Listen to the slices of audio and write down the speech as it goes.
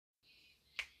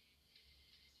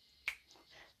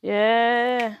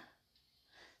Yeah,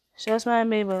 just made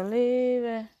me believe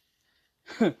it.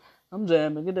 I'm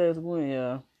jamming. Good day, it's Gwen,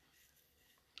 y'all.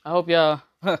 I hope y'all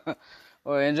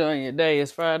are enjoying your day.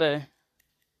 It's Friday.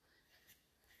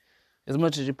 As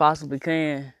much as you possibly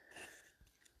can.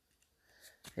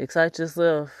 Excite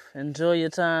yourself. Enjoy your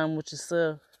time with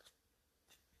yourself.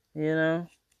 You know?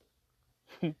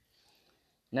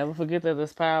 Never forget that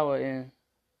there's power in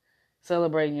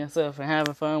celebrating yourself and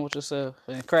having fun with yourself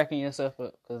and cracking yourself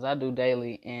up. Because I do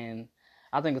daily, and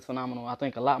I think it's phenomenal. I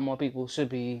think a lot more people should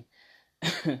be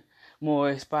more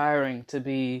aspiring to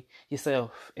be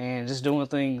yourself and just doing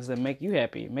things that make you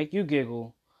happy, make you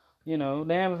giggle. You know,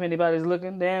 damn if anybody's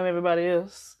looking, damn everybody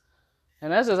else.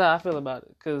 And that's just how I feel about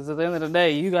it. Because at the end of the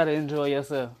day, you got to enjoy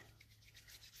yourself.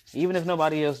 Even if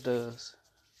nobody else does.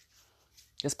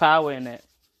 There's power in that.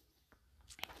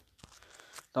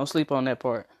 Don't sleep on that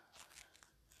part.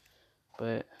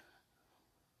 But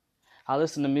I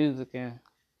listen to music and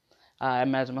I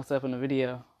imagine myself in a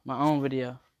video, my own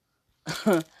video.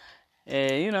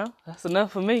 And, you know, that's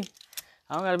enough for me.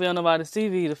 I don't got to be on nobody's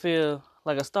TV to feel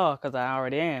like a star because I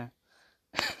already am.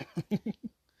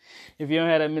 If you don't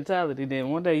have that mentality, then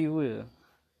one day you will.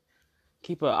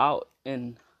 Keep a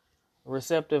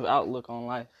receptive outlook on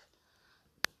life.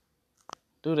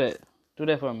 Do that. Do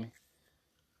that for me.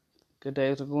 Good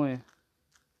day to Gwen.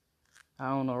 I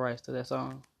don't know rights to that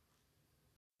song.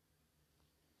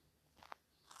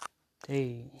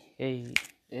 Hey.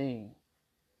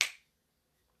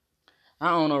 I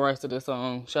don't know rights to this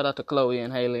song. Shout out to Chloe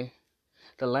and Haley.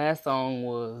 The last song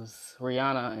was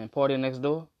Rihanna and Party Next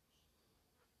Door.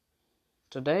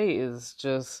 Today is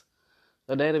just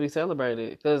a day to be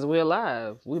celebrated because we're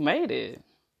alive. We made it.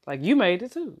 Like you made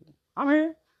it too. I'm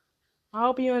here. I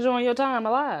hope you're enjoying your time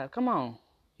alive. Come on.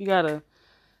 You gotta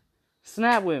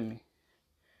snap with me.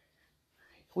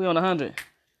 We on 100.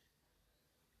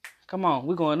 Come on.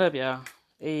 We going up, y'all.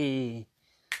 Hey.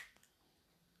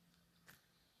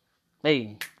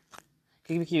 Hey.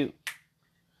 Keep it cute.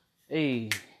 Hey.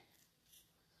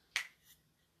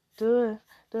 Do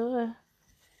it.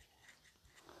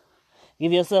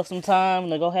 Give yourself some time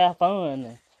to go have fun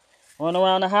and run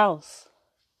around the house.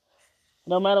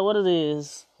 No matter what it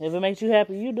is. If it makes you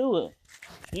happy, you do it.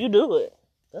 You do it.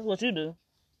 That's what you do.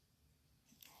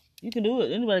 You can do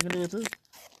it. Anybody can do it too.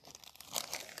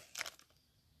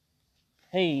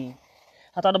 Hey.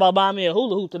 I thought about buying me a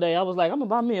hula hoop today. I was like, I'm going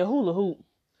to buy me a hula hoop.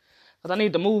 Because I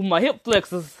need to move my hip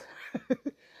flexors.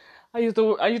 I used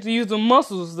to use the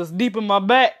muscles that's deep in my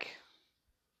back.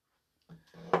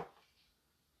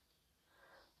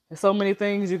 There's so many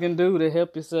things you can do to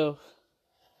help yourself.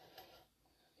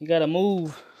 You gotta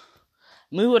move.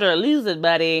 Move it or lose it,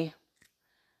 buddy.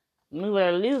 Move it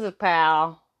or lose it,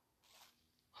 pal.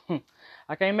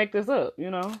 I can't make this up, you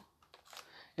know.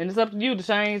 And it's up to you to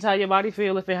change how your body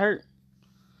feel if it hurt.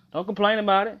 Don't complain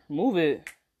about it. Move it.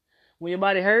 When your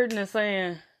body hurting and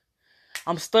saying,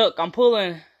 I'm stuck, I'm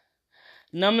pulling,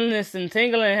 numbness and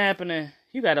tingling happening,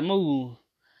 you gotta move.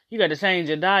 You gotta change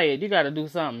your diet. You gotta do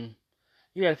something.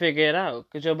 You gotta figure it out.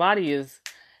 Because your body is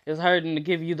hurting to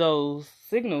give you those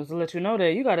signals to let you know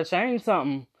that you gotta change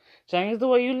something. Change the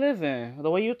way you living, the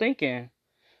way you thinking.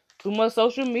 Too much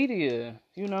social media,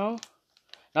 you know.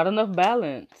 Not enough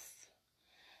balance.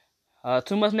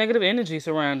 Too much negative energy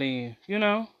surrounding you, you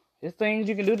know. There's things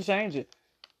you can do to change it.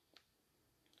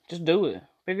 Just do it.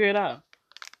 Figure it out.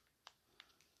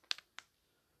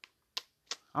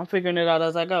 I'm figuring it out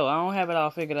as I go. I don't have it all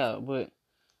figured out, but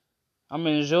I'm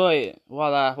gonna enjoy it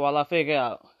while I figure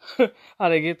out how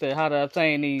to get there, how to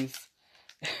obtain these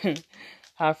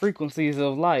high frequencies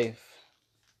of life.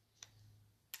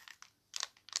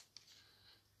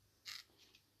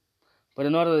 But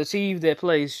in order to achieve that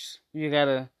place, you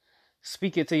gotta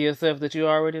speak it to yourself that you're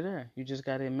already there. You just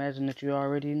gotta imagine that you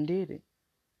already did it.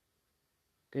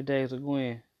 Good days with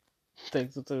Gwen.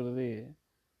 Thanks for tuning in.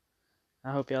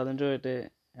 I hope y'all enjoyed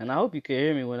that. And I hope you could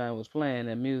hear me when I was playing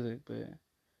that music, but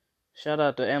shout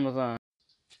out to Amazon.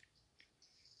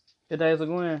 Good days with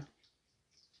Gwen.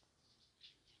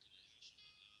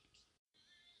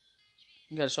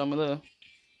 You gotta show me love.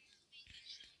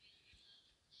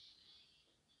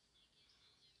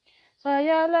 For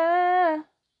your love.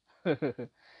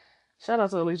 Shout out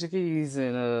to Alicia Keys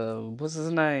and what's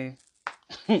his name?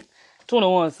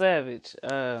 21 Savage.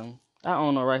 I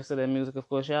own no rights to that music, of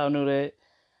course. Y'all knew that.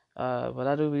 But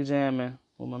I do be jamming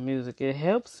with my music. It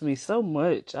helps me so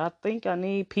much. I think I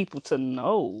need people to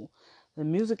know that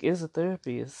music is a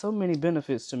therapy. There's so many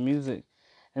benefits to music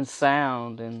and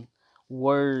sound and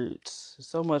words. There's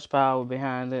so much power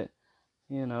behind it.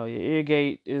 You know, your ear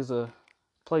gate is a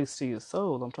place to your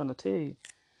soul. I'm trying to tell you.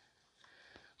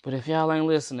 But if y'all ain't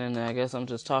listening, then I guess I'm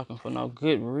just talking for no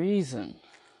good reason.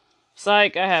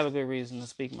 Psych, I have a good reason to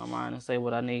speak my mind and say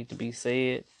what I need to be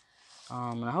said.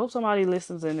 And I hope somebody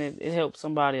listens and it helps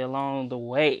somebody along the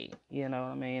way. You know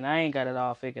what I mean? I ain't got it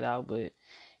all figured out, but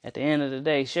at the end of the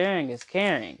day, sharing is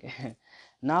caring.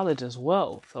 Knowledge is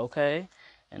wealth, okay?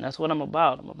 And that's what I'm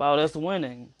about. I'm about us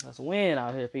winning. Let's win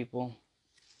out here, people.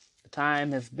 The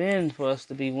time has been for us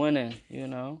to be winning, you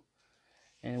know?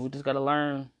 And we just got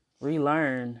to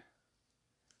relearn,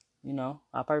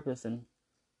 our purpose and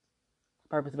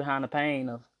purpose behind the pain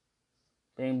of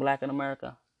being black in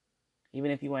America.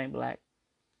 Even if you ain't black,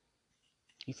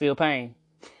 you feel pain.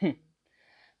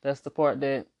 That's the part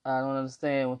that I don't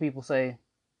understand when people say,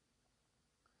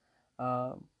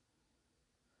 how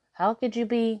could you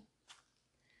be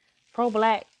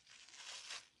pro-black?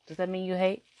 Does that mean you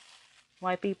hate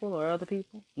white people or other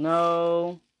people?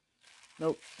 No.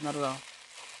 Nope, not at all.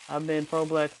 I've been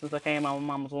pro-black since I came out of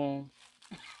my mama's womb.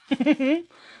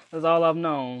 That's all I've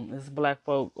known. Is black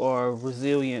folk are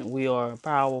resilient. We are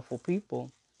powerful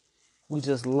people. We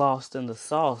just lost in the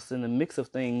sauce, in the mix of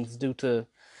things due to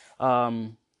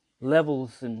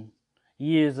levels and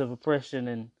years of oppression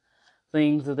and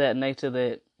things of that nature,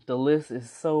 that the list is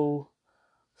so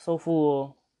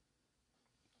full.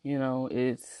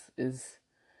 It's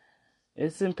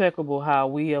impeccable how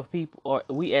we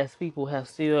as people have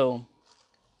still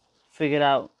figured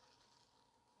out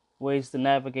ways to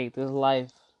navigate this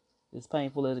life, as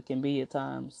painful as it can be at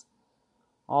times,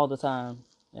 all the time,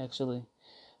 actually.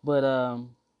 But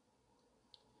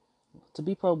to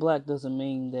be pro-black doesn't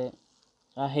mean that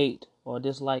I hate or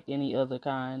dislike any other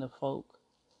kind of folk.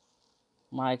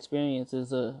 My experience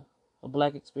is a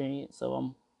black experience,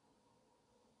 so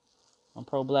I'm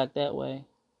pro-black that way.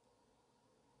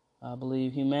 I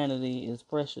believe humanity is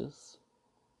precious.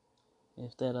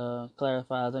 If that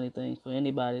clarifies anything for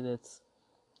anybody that's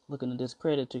looking to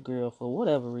discredit your girl for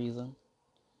whatever reason,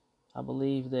 I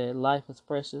believe that life is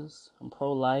precious. I'm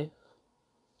pro-life.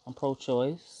 I'm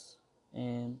pro-choice,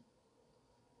 and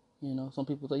some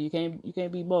people say you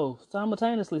can't be both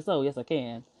simultaneously. So yes, I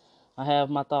can. I have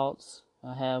my thoughts.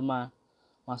 I have my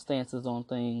stances on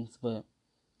things, but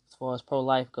as far as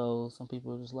pro-life goes, some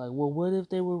people are just like, well, what if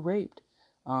they were raped?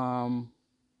 I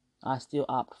still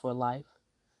opt for life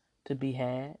to be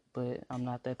had, but I'm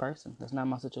not that person. That's not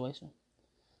my situation.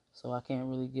 So I can't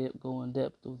really go in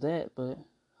depth with that, but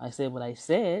I said what I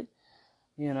said,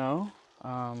 you know.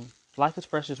 Life is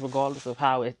precious regardless of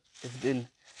how it's been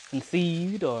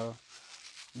conceived or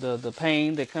the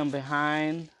pain that come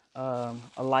behind a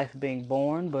life being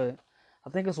born, but I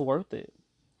think it's worth it,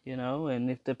 and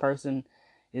if the person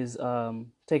is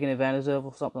taken advantage of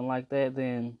or something like that,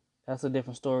 then that's a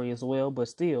different story as well, but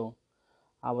still,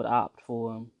 I would opt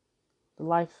for the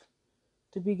life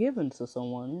to be given to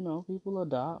someone. People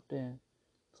adopt, and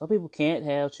some people can't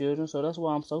have children, so that's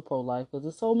why I'm so pro-life, because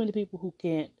there's so many people who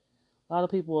can't. A lot of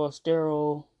people are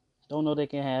sterile, don't know they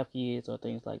can have kids or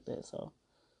things like that, so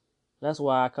that's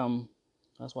why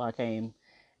I came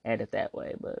at it that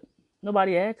way, but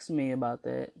nobody asked me about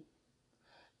that.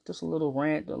 Just a little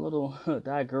rant, a little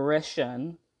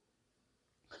digression,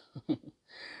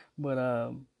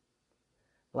 but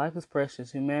life is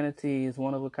precious. Humanity is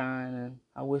one of a kind, and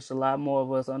I wish a lot more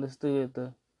of us understood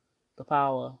the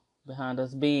power behind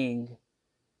us being,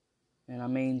 and I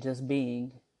mean just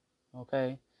being,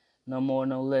 okay? No more,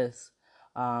 no less.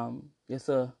 It's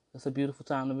a beautiful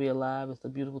time to be alive. It's a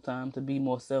beautiful time to be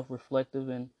more self-reflective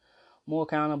and more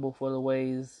accountable for the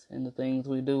ways and the things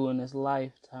we do in this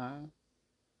lifetime.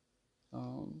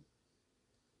 Um,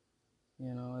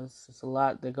 it's a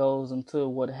lot that goes into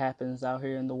what happens out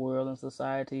here in the world and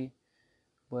society.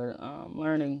 But I'm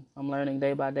learning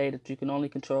day by day that you can only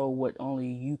control what only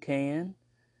you can,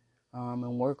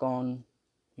 and work on,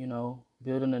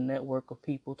 building a network of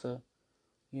people to,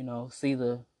 see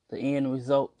the end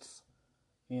results,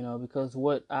 because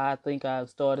what I think I've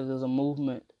started as a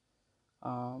movement,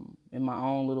 in my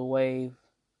own little wave,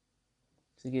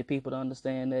 to get people to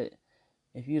understand that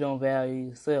if you don't value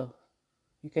yourself,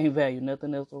 you can't value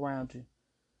nothing else around you,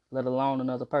 let alone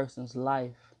another person's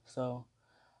life. So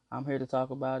I'm here to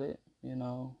talk about it. A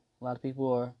lot of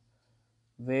people are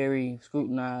very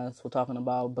scrutinized for talking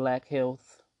about black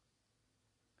health.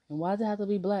 And why does it have to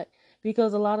be black?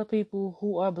 Because a lot of people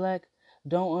who are black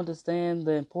don't understand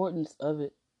the importance of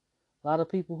it. A lot of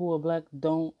people who are black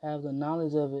don't have the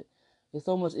knowledge of it. There's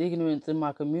so much ignorance in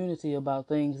my community about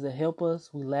things that help us,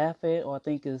 we laugh at, or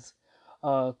think is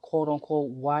quote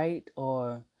unquote white,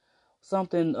 or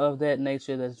something of that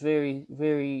nature that's very,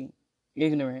 very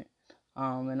ignorant.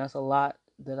 And that's a lot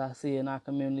that I see in our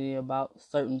community about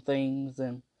certain things.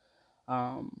 And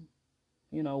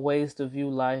ways to view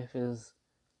life is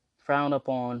frowned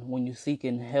upon when you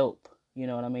seeking help. You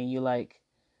know what I mean? You like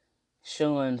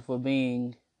shunned for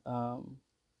being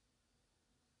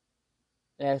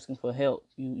asking for help.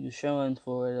 You shunned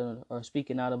for it or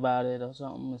speaking out about it or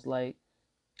something. It's like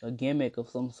a gimmick of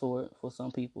some sort for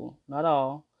some people. Not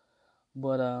all,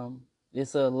 but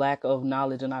it's a lack of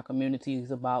knowledge in our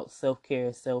communities about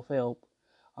self-care, self-help,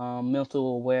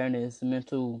 mental awareness,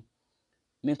 mental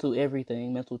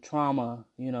everything, mental trauma,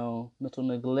 mental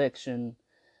neglection.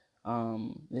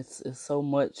 It's so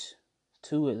much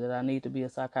to it that I need to be a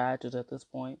psychiatrist at this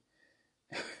point.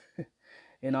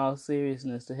 In all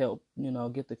seriousness, to help,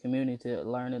 get the community to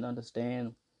learn and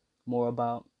understand more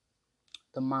about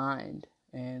the mind.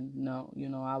 And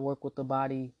I work with the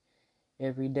body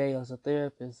every day as a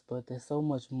therapist, but there's so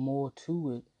much more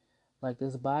to it. Like,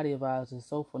 this body of ours is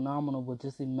so phenomenal, but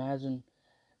just imagine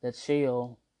that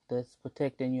shell that's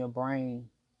protecting your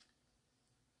brain.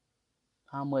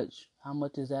 How much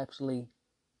is actually,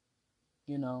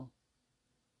 in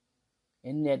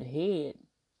that head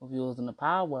of yours, and the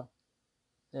power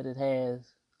that it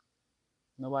has.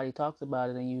 Nobody talks about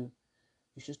it, and you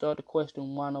should start to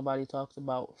question why nobody talks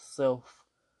about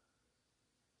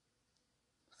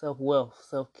self-wealth,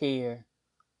 self-care.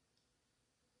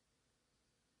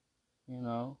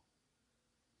 Once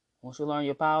you learn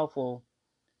you're powerful,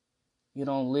 you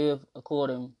don't live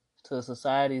according to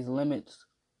society's limits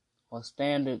or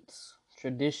standards,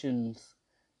 traditions.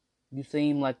 You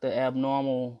seem like the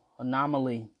abnormal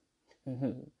anomaly,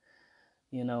 in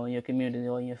your community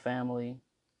or in your family.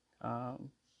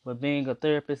 But being a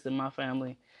therapist in my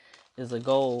family was a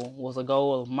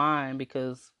goal of mine,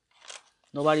 because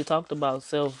nobody talked about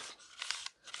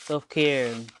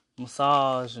self-care and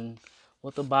massage and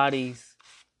what the body's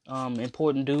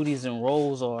important duties and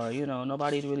roles are.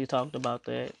 Nobody really talked about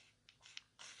that.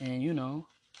 And,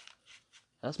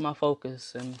 that's my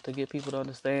focus, and to get people to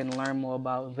understand and learn more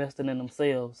about investing in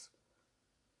themselves,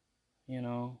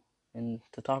 and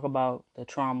to talk about the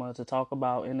trauma, to talk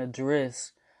about and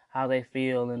address how they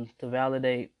feel, and to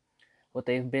validate what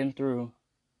they've been through,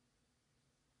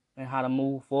 and how to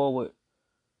move forward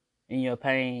in your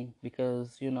pain.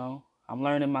 Because, I'm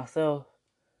learning myself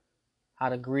how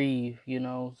to grieve.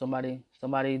 No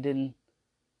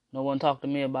one talked to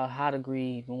me about how to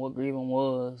grieve and what grieving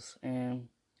was. And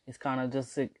it's kind of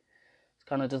just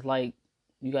like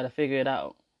you got to figure it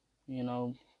out,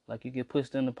 like you get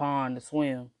pushed in the pond to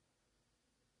swim.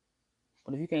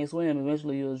 But if you can't swim,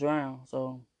 eventually you'll drown.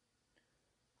 So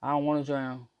I don't want to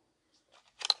drown.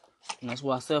 And that's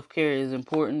why self-care is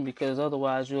important, because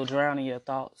otherwise you'll drown in your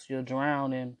thoughts. You'll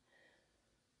drown in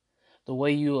the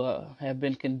way you have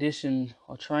been conditioned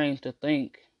or trained to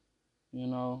think.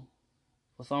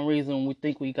 For some reason we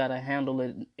think we got to handle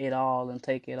it all and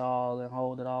take it all and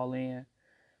hold it all in.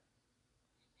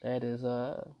 That is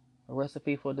a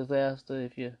recipe for disaster,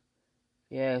 if you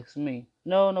ask me.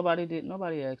 No, nobody did.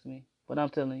 Nobody asked me, but I'm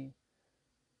telling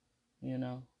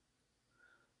you.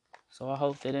 So I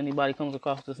hope that anybody comes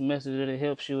across this message, that it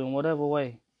helps you in whatever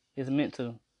way it's meant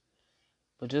to.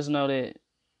 But just know that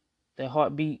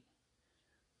heartbeat,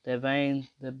 that vein,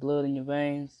 that blood in your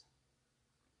veins,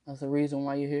 that's the reason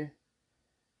why you're here.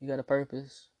 You got a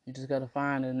purpose. You just got to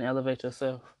find it and elevate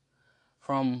yourself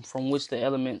from which the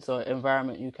elements or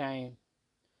environment you came.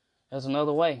 There's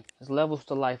another way. There's levels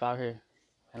to life out here.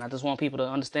 And I just want people to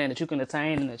understand that you can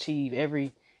attain and achieve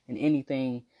every and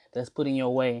anything that's put in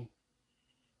your way.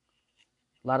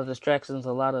 A lot of distractions,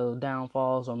 a lot of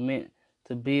downfalls are meant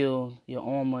to build your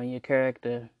armor and your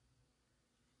character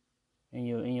and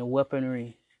your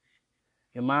weaponry.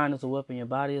 Your mind is a weapon. Your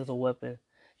body is a weapon.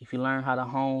 If you learn how to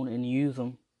hone and use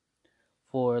them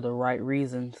for the right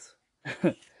reasons,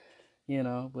 but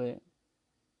I'm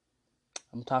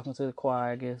talking to the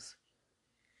choir, I guess.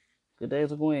 Good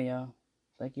days with Gwen, y'all.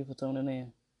 Thank you for tuning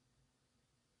in.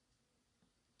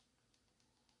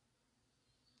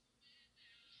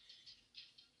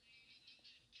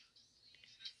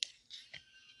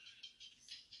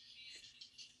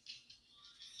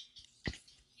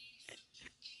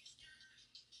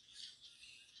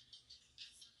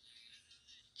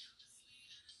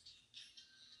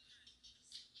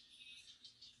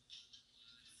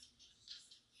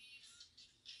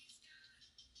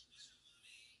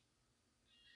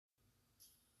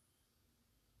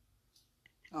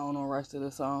 I don't know the rest of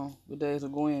the song. Good days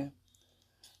with Gwen.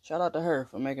 Shout out to her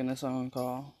for making this song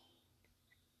called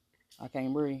I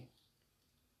Can't Breathe.